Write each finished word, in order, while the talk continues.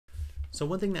So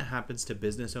one thing that happens to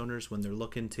business owners when they're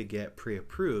looking to get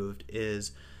pre-approved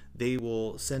is they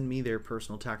will send me their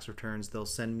personal tax returns, they'll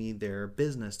send me their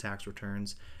business tax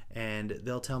returns, and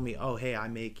they'll tell me, oh, hey, I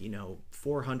make,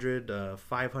 $400,000 to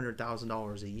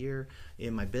 $500,000 a year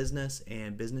in my business,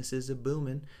 and business is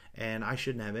booming, and I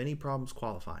shouldn't have any problems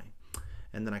qualifying.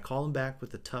 And then I call them back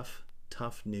with the tough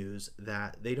news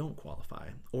that they don't qualify,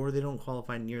 or they don't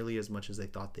qualify nearly as much as they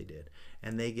thought they did,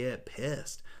 and they get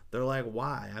pissed. They're like,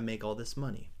 why? I make all this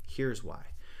money. Here's why.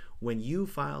 When you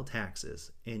file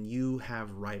taxes and you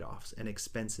have write-offs and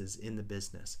expenses in the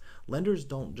business, lenders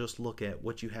don't just look at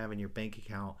what you have in your bank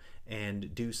account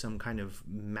and do some kind of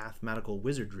mathematical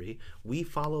wizardry. We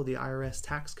follow the IRS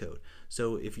tax code.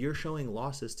 So if you're showing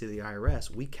losses to the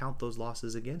IRS, we count those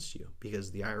losses against you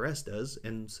because the IRS does,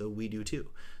 and so we do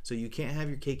too. So you can't have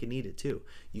your cake and eat it too.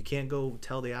 You can't go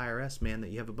tell the IRS, man,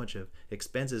 that you have a bunch of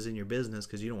expenses in your business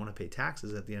because you don't want to pay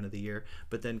taxes at the end of the year,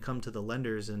 but then come to the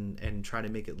lenders and try to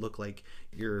make it look like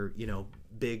you're,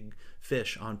 big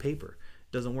fish on paper.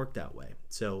 Doesn't work that way.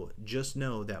 So just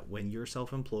know that when you're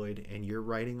self-employed and you're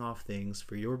writing off things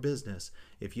for your business,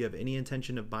 if you have any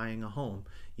intention of buying a home,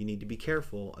 you need to be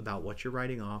careful about what you're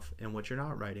writing off and what you're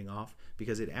not writing off,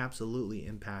 because it absolutely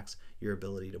impacts your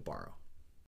ability to borrow.